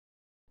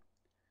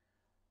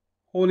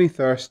Holy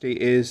Thursday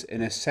is,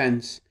 in a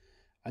sense,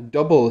 a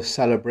double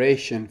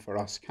celebration for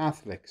us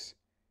Catholics.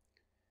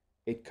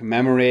 It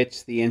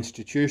commemorates the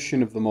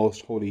institution of the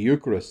Most Holy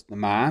Eucharist, the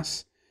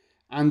Mass,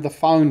 and the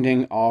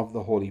founding of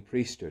the Holy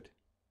Priesthood.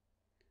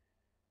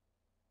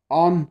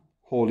 On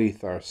Holy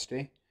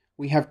Thursday,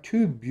 we have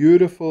two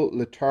beautiful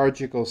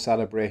liturgical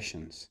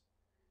celebrations.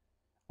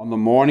 On the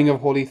morning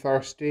of Holy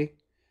Thursday,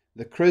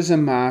 the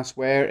Chrism Mass,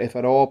 where, if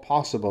at all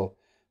possible,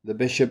 the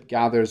bishop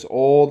gathers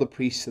all the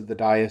priests of the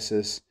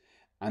diocese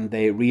and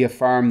they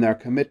reaffirm their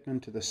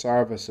commitment to the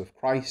service of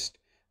Christ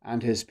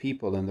and his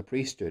people in the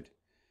priesthood.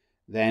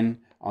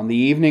 Then, on the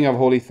evening of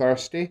Holy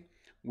Thursday,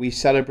 we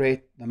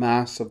celebrate the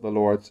Mass of the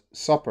Lord's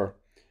Supper,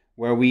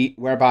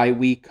 whereby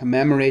we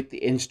commemorate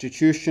the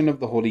institution of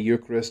the Holy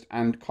Eucharist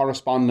and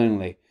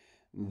correspondingly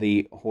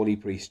the Holy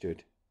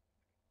Priesthood.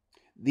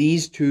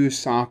 These two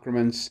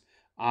sacraments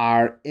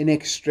are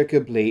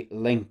inextricably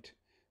linked.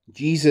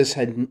 Jesus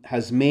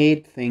has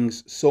made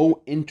things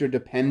so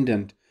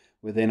interdependent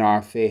within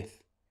our faith.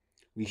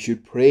 We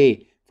should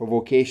pray for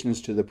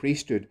vocations to the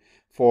priesthood,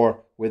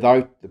 for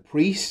without the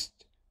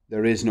priest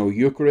there is no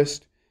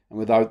Eucharist, and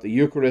without the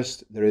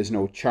Eucharist there is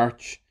no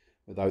church.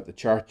 Without the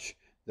church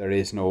there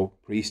is no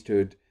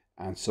priesthood,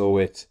 and so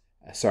it's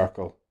a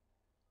circle.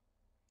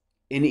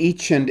 In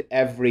each and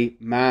every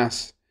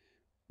Mass,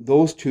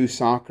 those two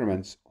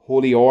sacraments,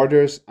 Holy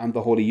Orders and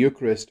the Holy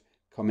Eucharist,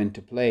 come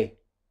into play.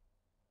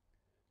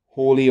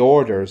 Holy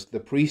Orders, the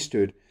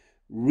priesthood,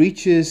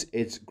 reaches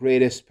its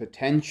greatest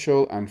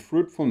potential and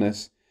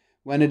fruitfulness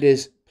when it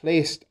is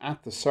placed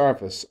at the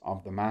service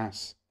of the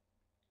Mass.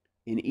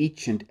 In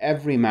each and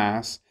every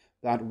Mass,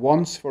 that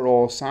once for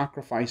all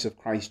sacrifice of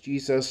Christ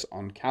Jesus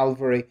on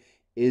Calvary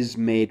is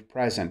made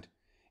present.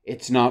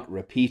 It's not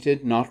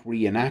repeated, not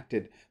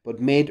reenacted,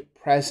 but made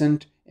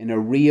present in a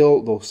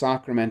real though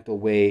sacramental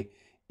way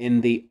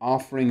in the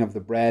offering of the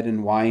bread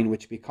and wine,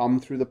 which become,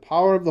 through the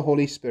power of the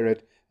Holy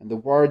Spirit and the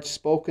words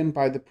spoken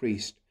by the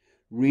priest,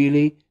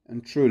 really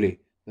and truly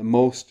the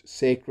most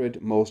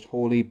sacred, most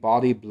holy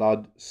body,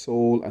 blood,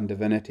 soul, and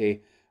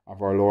divinity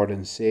of our Lord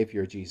and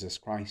Saviour Jesus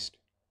Christ.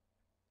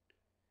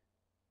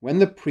 When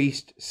the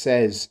priest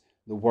says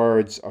the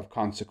words of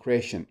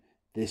consecration,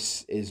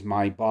 "This is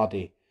my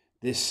body,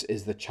 this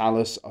is the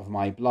chalice of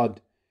my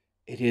blood,"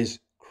 it is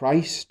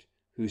Christ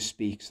who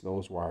speaks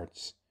those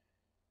words.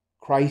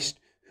 Christ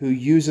who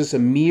uses a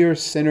mere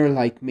sinner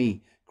like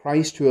me,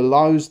 Christ who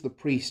allows the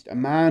priest, a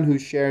man who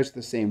shares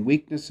the same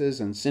weaknesses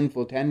and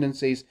sinful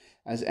tendencies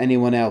as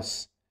anyone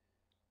else,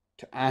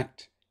 to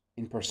act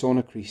in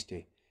persona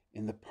Christi,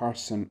 in the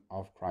person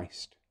of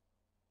Christ.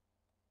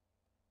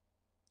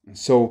 And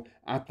so,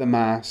 at the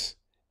Mass,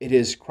 it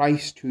is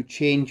Christ who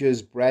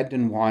changes bread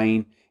and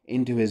wine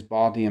into his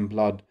body and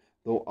blood,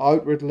 though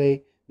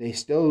outwardly they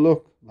still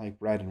look like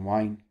bread and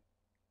wine.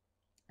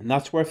 And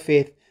that's where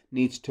faith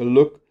needs to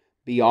look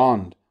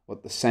beyond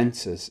what the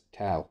senses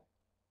tell.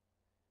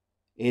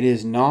 It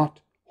is not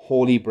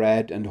holy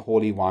bread and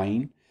holy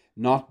wine,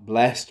 not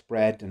blessed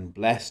bread and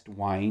blessed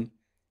wine.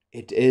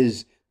 It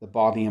is the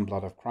body and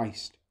blood of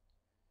Christ.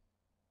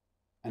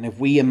 And if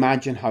we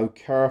imagine how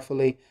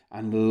carefully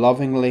and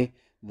lovingly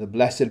the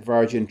Blessed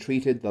Virgin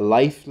treated the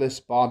lifeless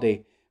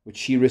body which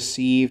she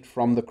received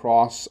from the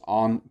cross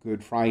on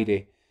Good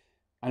Friday,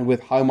 and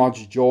with how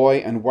much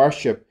joy and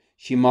worship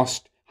she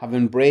must have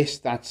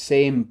embraced that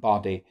same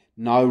body,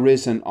 now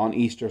risen on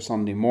Easter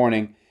Sunday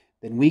morning,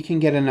 then we can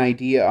get an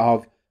idea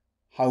of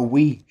how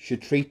we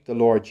should treat the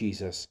Lord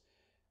Jesus,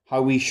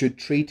 how we should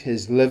treat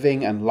his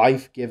living and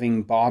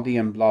life-giving body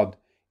and blood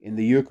in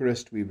the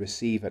Eucharist we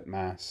receive at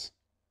Mass.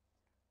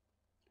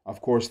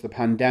 Of course, the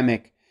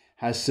pandemic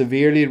has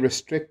severely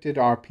restricted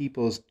our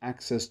people's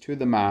access to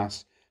the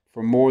Mass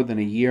for more than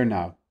a year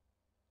now.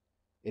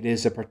 It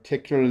is a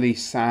particularly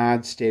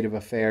sad state of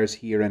affairs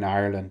here in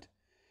Ireland,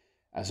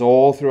 as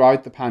all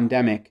throughout the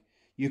pandemic,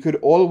 you could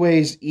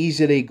always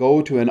easily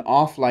go to an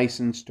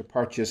off-licence to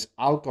purchase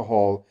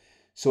alcohol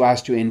so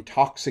as to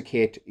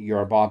intoxicate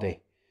your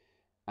body.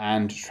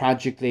 And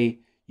tragically,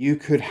 you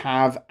could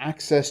have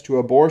access to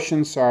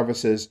abortion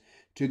services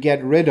to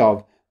get rid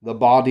of the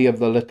body of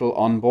the little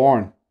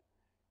unborn.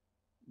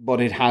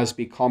 But it has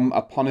become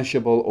a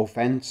punishable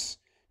offence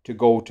to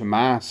go to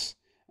Mass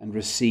and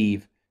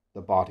receive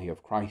the body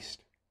of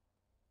Christ.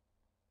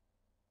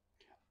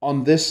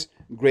 On this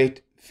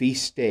great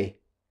feast day,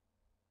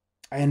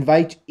 I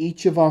invite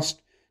each of us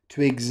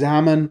to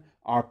examine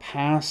our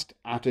past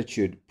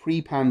attitude,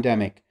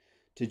 pre-pandemic,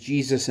 to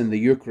Jesus in the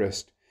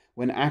Eucharist,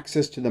 when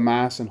access to the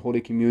Mass and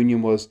Holy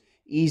Communion was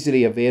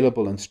easily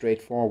available and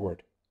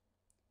straightforward.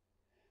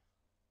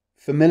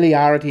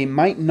 Familiarity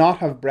might not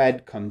have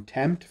bred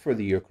contempt for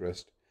the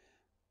Eucharist,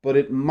 but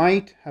it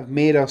might have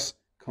made us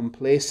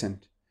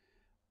complacent,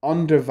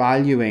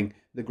 undervaluing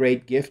the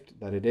great gift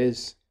that it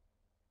is.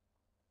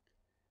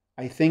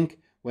 I think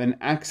when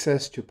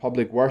access to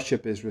public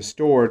worship is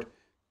restored,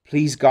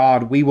 please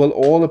God, we will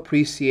all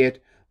appreciate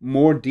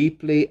more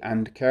deeply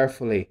and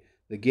carefully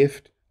the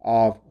gift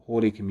of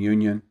Holy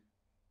Communion.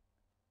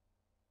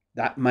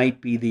 That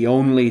might be the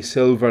only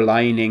silver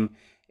lining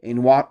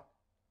in what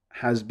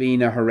has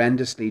been a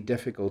horrendously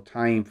difficult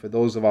time for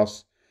those of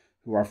us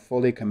who are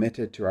fully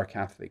committed to our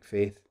Catholic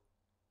faith.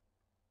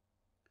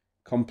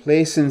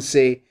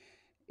 Complacency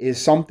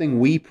is something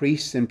we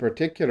priests in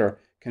particular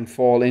can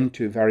fall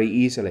into very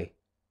easily.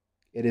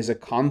 It is a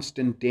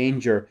constant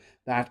danger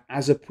that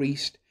as a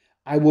priest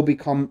I will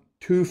become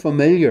too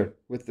familiar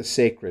with the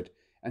sacred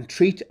and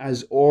treat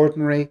as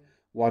ordinary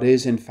what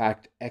is in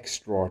fact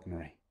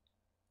extraordinary.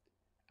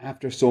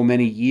 After so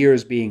many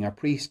years being a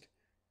priest,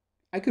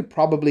 I could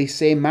probably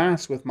say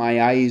Mass with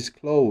my eyes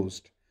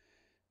closed,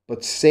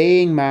 but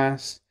saying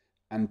Mass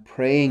and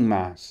praying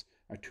Mass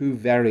are two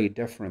very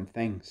different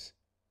things.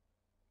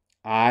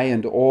 I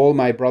and all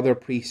my brother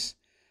priests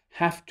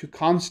have to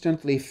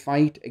constantly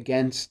fight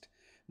against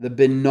the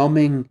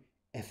benumbing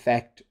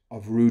effect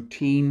of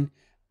routine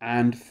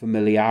and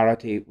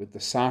familiarity with the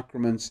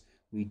sacraments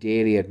we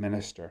daily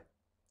administer,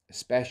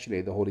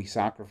 especially the Holy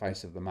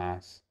Sacrifice of the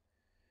Mass.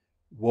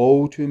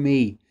 Woe to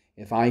me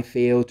if I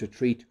fail to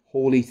treat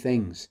holy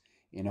things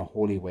in a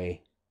holy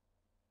way.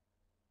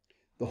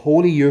 The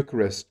Holy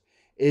Eucharist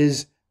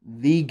is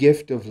the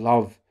gift of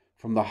love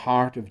from the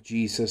heart of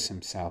Jesus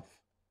himself.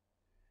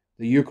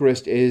 The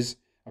Eucharist is,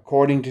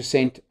 according to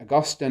St.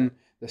 Augustine,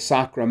 the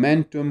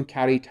sacramentum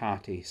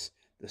caritatis,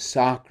 the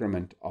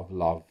sacrament of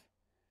love.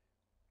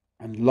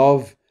 And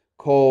love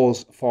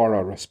calls for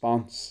a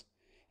response.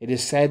 It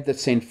is said that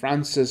St.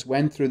 Francis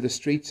went through the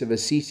streets of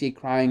Assisi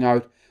crying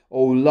out,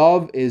 "O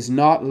love is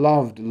not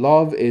loved,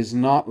 love is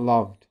not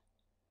loved."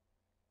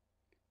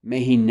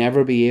 May he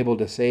never be able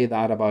to say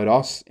that about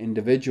us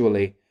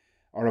individually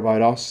or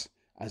about us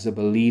as a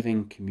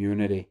believing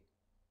community.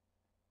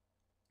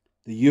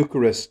 The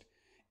Eucharist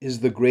is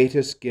the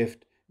greatest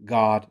gift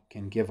God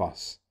can give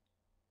us.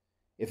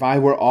 If I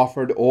were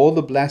offered all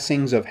the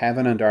blessings of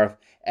heaven and earth,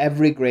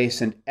 every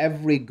grace and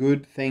every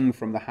good thing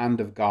from the hand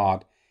of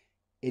God,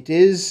 it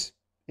is,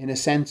 in a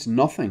sense,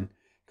 nothing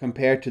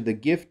compared to the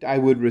gift I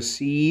would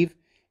receive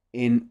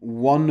in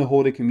one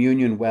Holy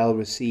Communion well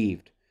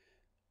received.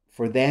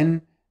 For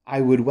then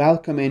I would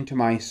welcome into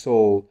my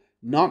soul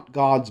not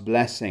God's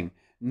blessing,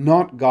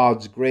 not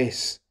God's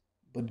grace,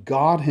 but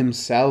God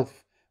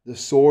himself, the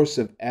source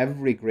of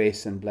every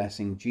grace and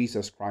blessing,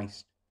 Jesus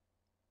Christ.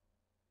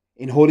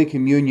 In Holy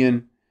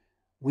Communion,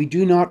 we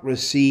do not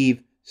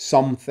receive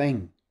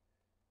something.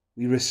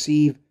 We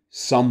receive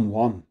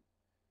someone,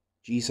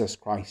 Jesus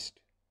Christ.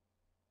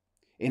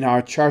 In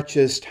our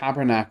churches'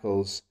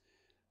 tabernacles,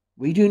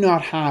 we do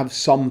not have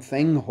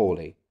something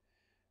holy,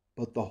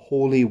 but the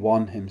Holy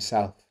One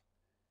himself.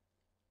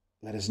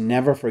 Let us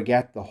never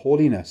forget the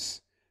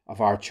holiness of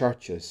our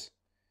churches,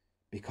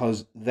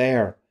 because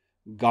there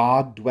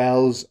God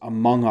dwells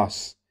among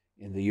us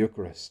in the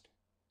Eucharist.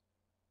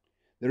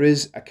 There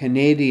is a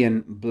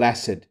Canadian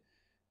blessed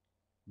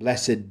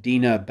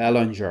Dina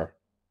Bellinger,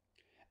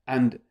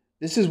 and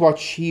this is what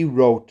she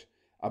wrote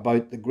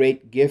about the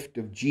great gift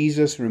of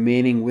Jesus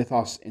remaining with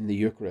us in the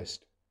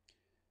Eucharist.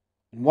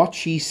 And what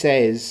she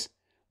says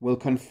will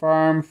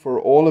confirm for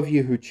all of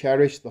you who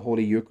cherish the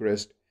Holy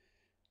Eucharist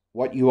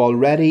what you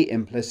already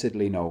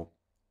implicitly know.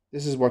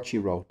 This is what she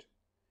wrote.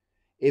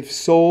 If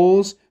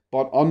souls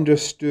but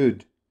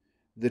understood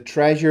the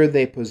treasure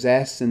they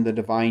possess in the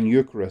divine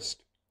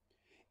Eucharist,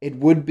 it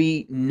would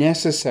be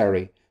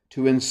necessary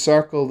to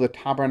encircle the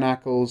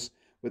tabernacles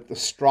with the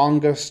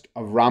strongest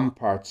of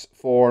ramparts,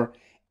 for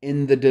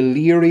in the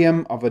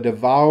delirium of a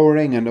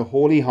devouring and a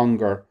holy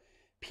hunger,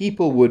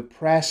 people would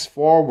press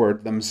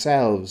forward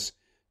themselves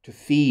to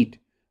feed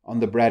on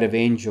the bread of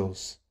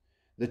angels.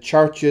 The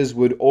churches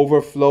would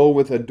overflow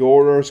with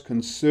adorers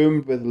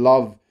consumed with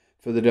love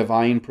for the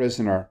divine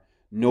prisoner,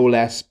 no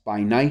less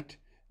by night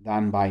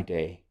than by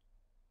day.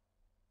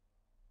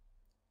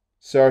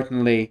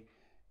 Certainly,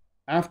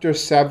 after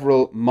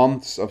several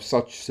months of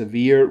such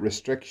severe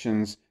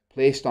restrictions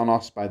placed on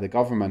us by the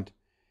government,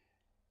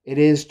 it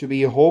is to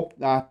be hoped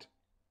that,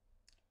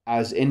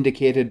 as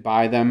indicated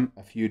by them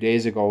a few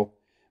days ago,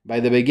 by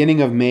the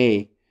beginning of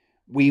May,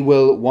 we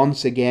will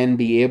once again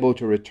be able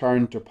to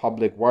return to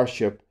public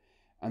worship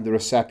and the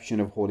reception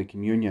of Holy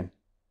Communion.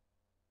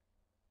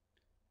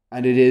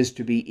 And it is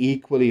to be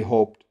equally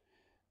hoped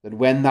that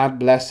when that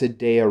blessed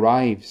day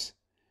arrives,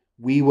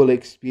 we will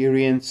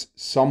experience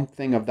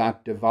something of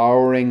that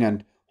devouring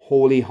and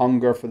holy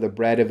hunger for the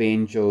bread of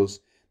angels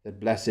that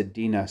Blessed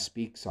Dina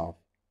speaks of.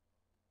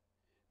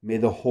 May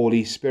the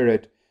Holy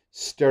Spirit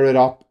stir it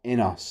up in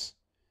us,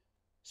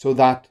 so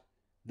that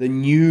the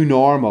new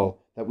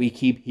normal that we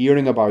keep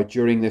hearing about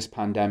during this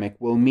pandemic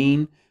will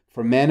mean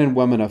for men and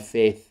women of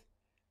faith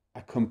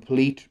a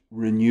complete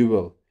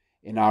renewal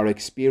in our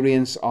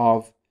experience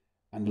of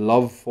and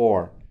love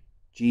for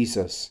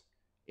Jesus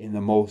in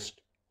the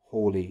most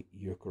holy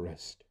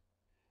Eucharist.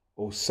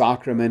 O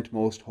sacrament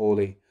most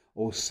holy,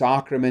 O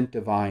sacrament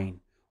divine,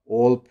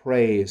 all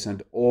praise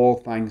and all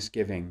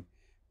thanksgiving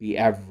be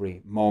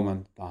every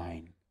moment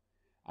thine.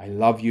 I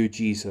love you,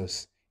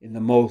 Jesus, in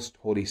the most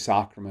holy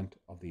sacrament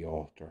of the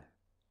altar.